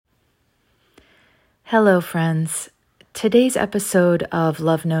Hello, friends. Today's episode of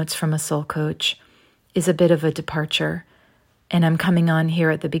Love Notes from a Soul Coach is a bit of a departure, and I'm coming on here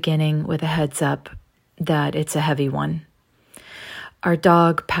at the beginning with a heads up that it's a heavy one. Our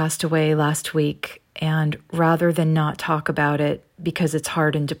dog passed away last week, and rather than not talk about it because it's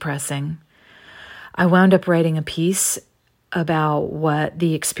hard and depressing, I wound up writing a piece about what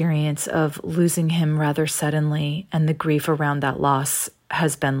the experience of losing him rather suddenly and the grief around that loss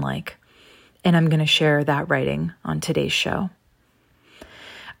has been like. And I'm going to share that writing on today's show.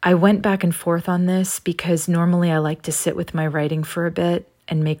 I went back and forth on this because normally I like to sit with my writing for a bit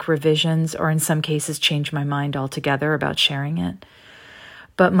and make revisions, or in some cases change my mind altogether about sharing it.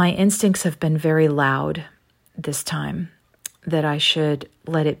 But my instincts have been very loud this time, that I should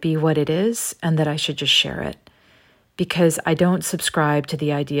let it be what it is and that I should just share it. Because I don't subscribe to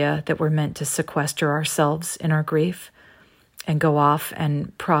the idea that we're meant to sequester ourselves in our grief and go off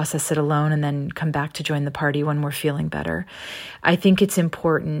and process it alone and then come back to join the party when we're feeling better. I think it's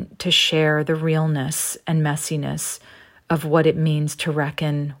important to share the realness and messiness of what it means to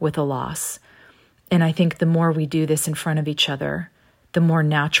reckon with a loss. And I think the more we do this in front of each other, the more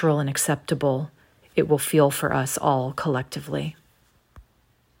natural and acceptable it will feel for us all collectively.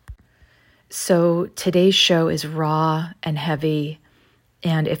 So today's show is raw and heavy,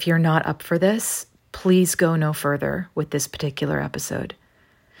 and if you're not up for this, please go no further with this particular episode.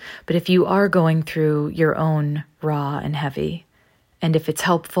 But if you are going through your own raw and heavy, and if it's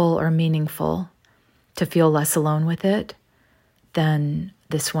helpful or meaningful to feel less alone with it, then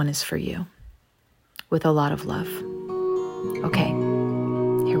this one is for you. With a lot of love. Okay,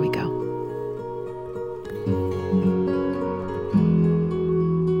 here we go.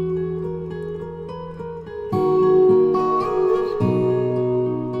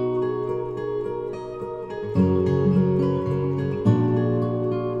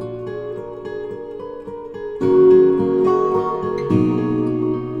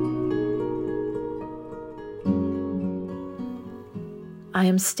 I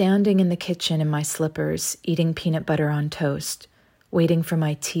am standing in the kitchen in my slippers, eating peanut butter on toast, waiting for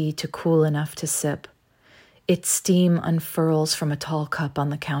my tea to cool enough to sip. Its steam unfurls from a tall cup on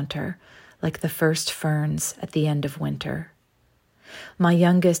the counter, like the first ferns at the end of winter. My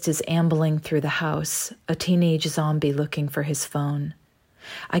youngest is ambling through the house, a teenage zombie looking for his phone.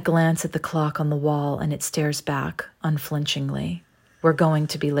 I glance at the clock on the wall and it stares back, unflinchingly. We're going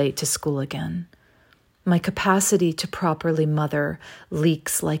to be late to school again. My capacity to properly mother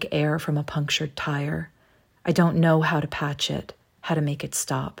leaks like air from a punctured tire. I don't know how to patch it, how to make it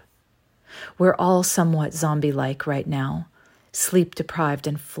stop. We're all somewhat zombie-like right now, sleep-deprived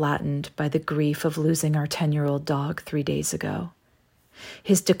and flattened by the grief of losing our 10-year-old dog 3 days ago.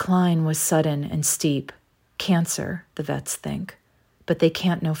 His decline was sudden and steep. Cancer, the vets think, but they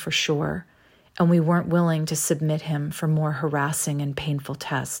can't know for sure, and we weren't willing to submit him for more harassing and painful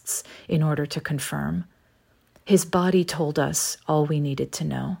tests in order to confirm. His body told us all we needed to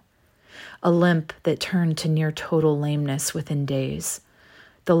know. A limp that turned to near total lameness within days.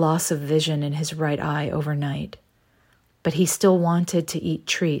 The loss of vision in his right eye overnight. But he still wanted to eat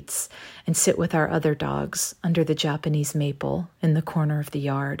treats and sit with our other dogs under the Japanese maple in the corner of the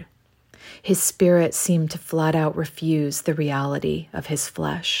yard. His spirit seemed to flat out refuse the reality of his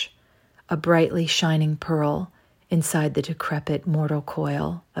flesh, a brightly shining pearl inside the decrepit mortal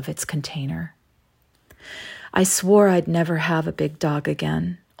coil of its container. I swore I'd never have a big dog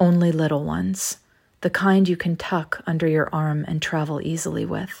again, only little ones, the kind you can tuck under your arm and travel easily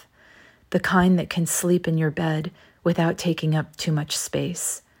with, the kind that can sleep in your bed without taking up too much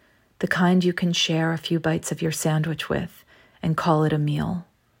space, the kind you can share a few bites of your sandwich with and call it a meal.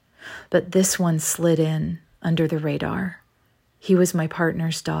 But this one slid in under the radar. He was my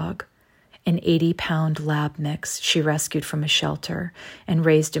partner's dog, an 80-pound lab mix she rescued from a shelter and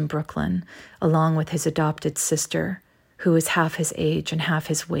raised in Brooklyn, along with his adopted sister, who was half his age and half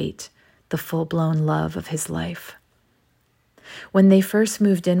his weight, the full-blown love of his life. When they first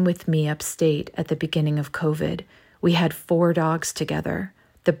moved in with me upstate at the beginning of COVID, we had 4 dogs together,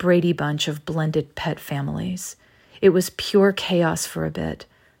 the Brady Bunch of blended pet families. It was pure chaos for a bit,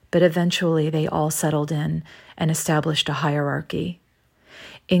 but eventually they all settled in and established a hierarchy.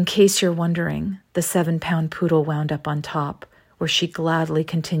 In case you're wondering, the 7-pound poodle wound up on top, where she gladly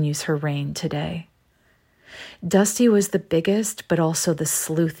continues her reign today. Dusty was the biggest, but also the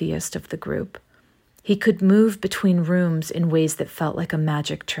sleuthiest of the group. He could move between rooms in ways that felt like a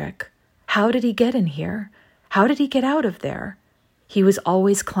magic trick. How did he get in here? How did he get out of there? He was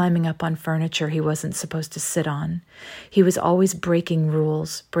always climbing up on furniture he wasn't supposed to sit on. He was always breaking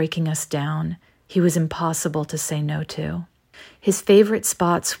rules, breaking us down. He was impossible to say no to. His favorite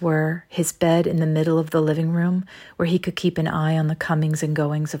spots were his bed in the middle of the living room, where he could keep an eye on the comings and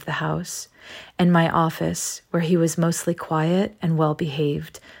goings of the house, and my office, where he was mostly quiet and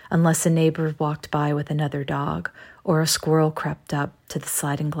well-behaved, unless a neighbor walked by with another dog, or a squirrel crept up to the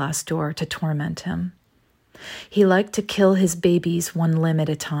sliding glass door to torment him. He liked to kill his babies one limb at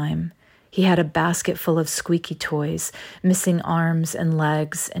a time. He had a basket full of squeaky toys, missing arms and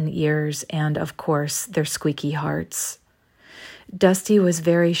legs and ears, and, of course, their squeaky hearts. Dusty was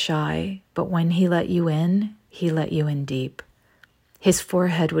very shy, but when he let you in deep. His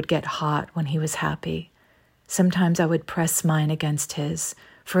forehead would get hot when he was happy. Sometimes I would press mine against his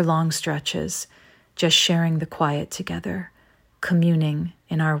for long stretches, just sharing the quiet together, communing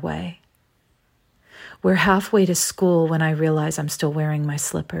in our way. We're halfway to school when I realize I'm still wearing my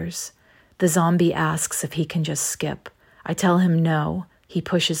slippers. The zombie asks if he can just skip. I tell him no. He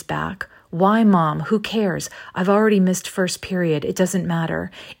pushes back. Why, Mom? Who cares? I've already missed first period. It doesn't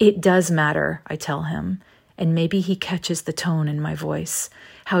matter. It does matter, I tell him. And maybe he catches the tone in my voice.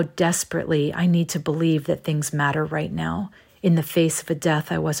 How desperately I need to believe that things matter right now, in the face of a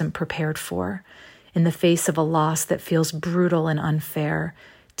death I wasn't prepared for, in the face of a loss that feels brutal and unfair,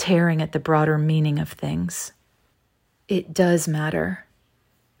 tearing at the broader meaning of things. It does matter.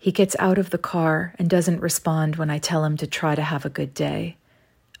 He gets out of the car and doesn't respond when I tell him to try to have a good day.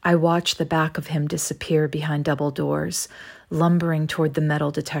 I watch the back of him disappear behind double doors, lumbering toward the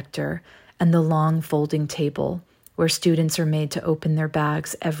metal detector and the long folding table where students are made to open their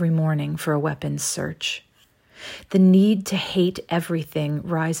bags every morning for a weapons search. The need to hate everything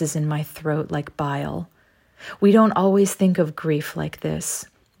rises in my throat like bile. We don't always think of grief like this,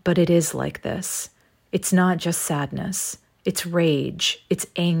 but it is like this. It's not just sadness. It's rage, it's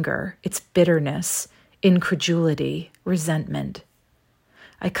anger, it's bitterness, incredulity, resentment.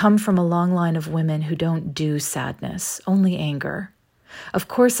 I come from a long line of women who don't do sadness, only anger. Of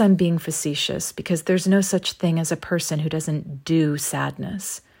course I'm being facetious because there's no such thing as a person who doesn't do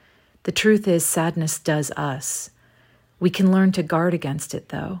sadness. The truth is sadness does us. We can learn to guard against it,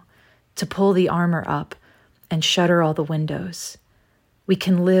 though, to pull the armor up and shutter all the windows. We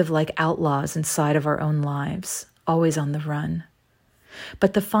can live like outlaws inside of our own lives, always on the run.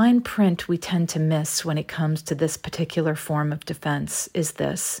 But the fine print we tend to miss when it comes to this particular form of defense is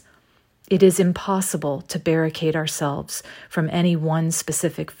this. It is impossible to barricade ourselves from any one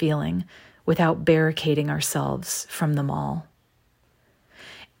specific feeling without barricading ourselves from them all.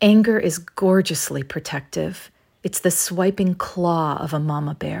 Anger is gorgeously protective. It's the swiping claw of a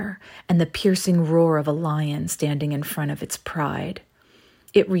mama bear and the piercing roar of a lion standing in front of its pride.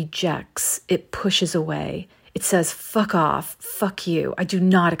 It rejects, it pushes away. It says, fuck off, fuck you, I do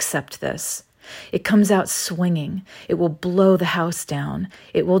not accept this. It comes out swinging. It will blow the house down.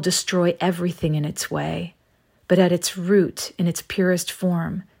 It will destroy everything in its way. But at its root, in its purest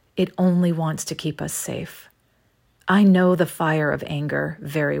form, it only wants to keep us safe. I know the fire of anger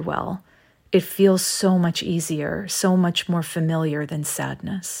very well. It feels so much easier, so much more familiar than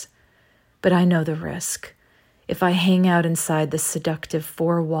sadness. But I know the risk. If I hang out inside the seductive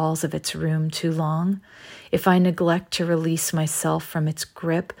four walls of its room too long, if I neglect to release myself from its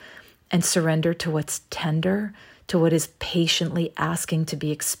grip and surrender to what's tender, to what is patiently asking to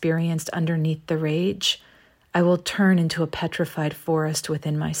be experienced underneath the rage, I will turn into a petrified forest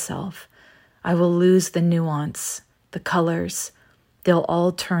within myself. I will lose the nuance, the colors. They'll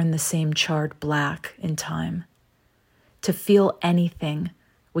all turn the same charred black in time. To feel anything,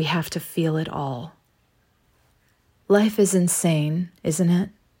 we have to feel it all. Life is insane, isn't it?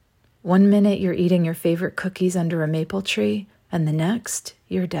 1 minute you're eating your favorite cookies under a maple tree, and the next,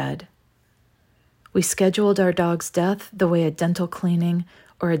 you're dead. We scheduled our dog's death the way a dental cleaning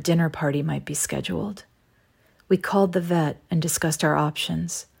or a dinner party might be scheduled. We called the vet and discussed our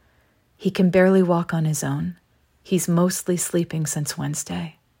options. He can barely walk on his own. He's mostly sleeping since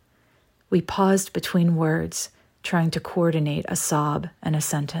Wednesday. We paused between words, trying to coordinate a sob and a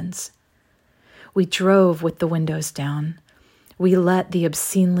sentence. We drove with the windows down. We let the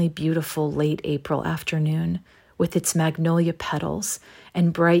obscenely beautiful late April afternoon, with its magnolia petals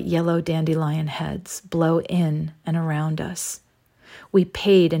and bright yellow dandelion heads, blow in and around us. We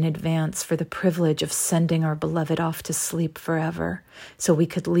paid in advance for the privilege of sending our beloved off to sleep forever so we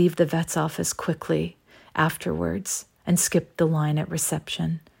could leave the vet's office quickly afterwards and skip the line at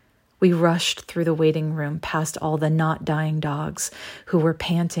reception. We rushed through the waiting room past all the not dying dogs who were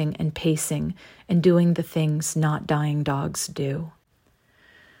panting and pacing and doing the things not dying dogs do.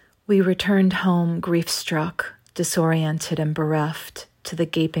 We returned home grief-struck, disoriented and bereft, to the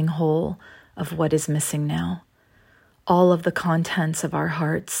gaping hole of what is missing now. All of the contents of our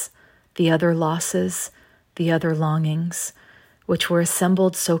hearts, the other losses, the other longings, which were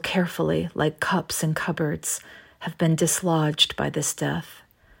assembled so carefully like cups in cupboards, have been dislodged by this death.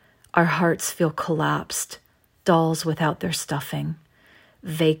 Our hearts feel collapsed, dolls without their stuffing,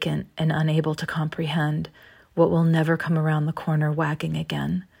 vacant and unable to comprehend what will never come around the corner wagging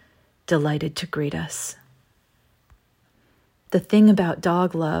again, delighted to greet us. The thing about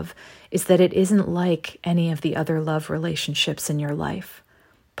dog love is that it isn't like any of the other love relationships in your life.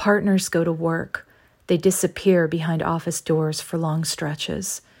 Partners go to work. They disappear behind office doors for long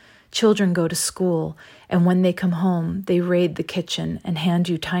stretches. Children go to school, and when they come home, they raid the kitchen and hand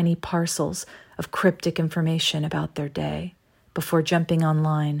you tiny parcels of cryptic information about their day before jumping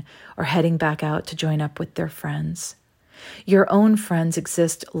online or heading back out to join up with their friends. Your own friends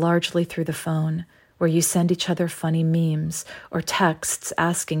exist largely through the phone, where you send each other funny memes or texts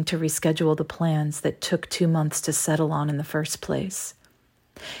asking to reschedule the plans that took 2 months to settle on in the first place.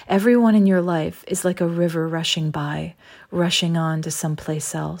 Everyone in your life is like a river rushing by, rushing on to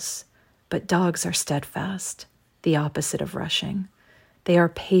someplace else. But dogs are steadfast, the opposite of rushing. They are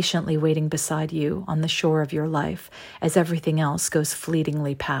patiently waiting beside you on the shore of your life as everything else goes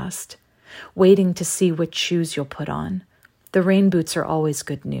fleetingly past, waiting to see which shoes you'll put on. The rain boots are always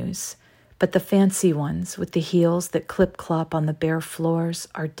good news, but the fancy ones with the heels that clip-clop on the bare floors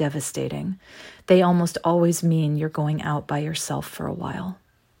are devastating. They almost always mean you're going out by yourself for a while.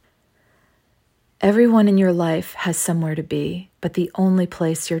 Everyone in your life has somewhere to be, but the only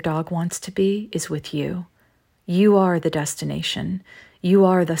place your dog wants to be is with you. You are the destination. You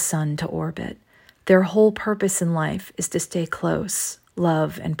are the sun to orbit. Their whole purpose in life is to stay close,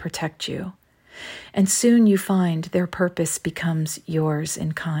 love, and protect you. And soon you find their purpose becomes yours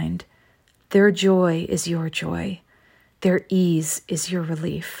in kind. Their joy is your joy. Their ease is your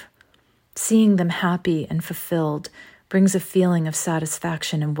relief. Seeing them happy and fulfilled brings a feeling of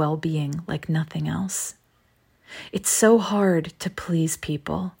satisfaction and well-being like nothing else. It's so hard to please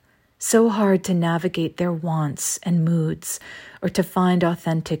people, so hard to navigate their wants and moods or to find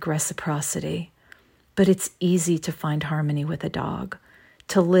authentic reciprocity. But it's easy to find harmony with a dog,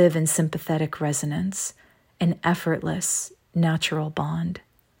 to live in sympathetic resonance, an effortless, natural bond.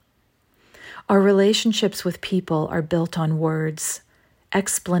 Our relationships with people are built on words,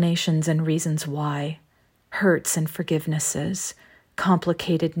 explanations and reasons why, hurts and forgivenesses,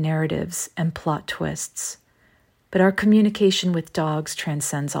 complicated narratives and plot twists. But our communication with dogs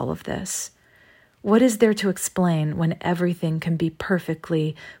transcends all of this. What is there to explain when everything can be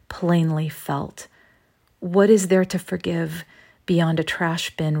perfectly, plainly felt? What is there to forgive beyond a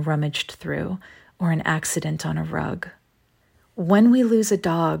trash bin rummaged through or an accident on a rug? When we lose a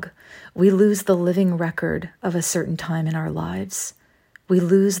dog, we lose the living record of a certain time in our lives. We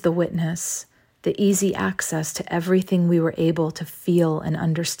lose the witness, the easy access to everything we were able to feel and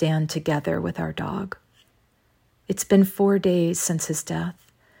understand together with our dog. It's been 4 days since his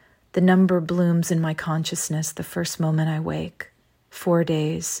death. The number blooms in my consciousness the first moment I wake. 4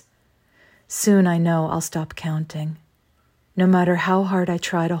 days. Soon I know I'll stop counting. No matter how hard I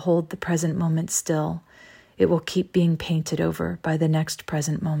try to hold the present moment still, it will keep being painted over by the next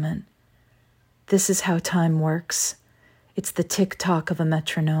present moment. This is how time works. It's the tick-tock of a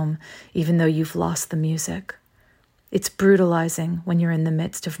metronome, even though you've lost the music. It's brutalizing when you're in the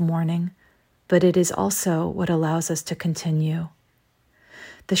midst of mourning, but it is also what allows us to continue.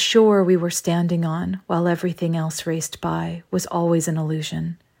 The shore we were standing on while everything else raced by was always an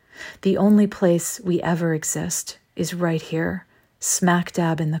illusion. The only place we ever exist is right here, smack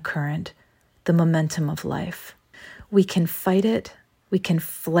dab in the current, the momentum of life. We can fight it, we can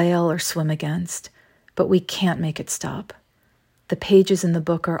flail or swim against, but we can't make it stop. The pages in the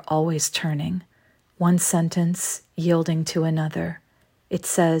book are always turning, one sentence yielding to another. It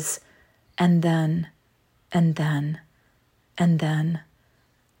says, and then, and then, and then.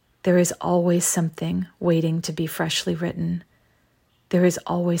 There is always something waiting to be freshly written. There is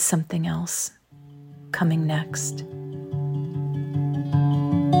always something else coming next.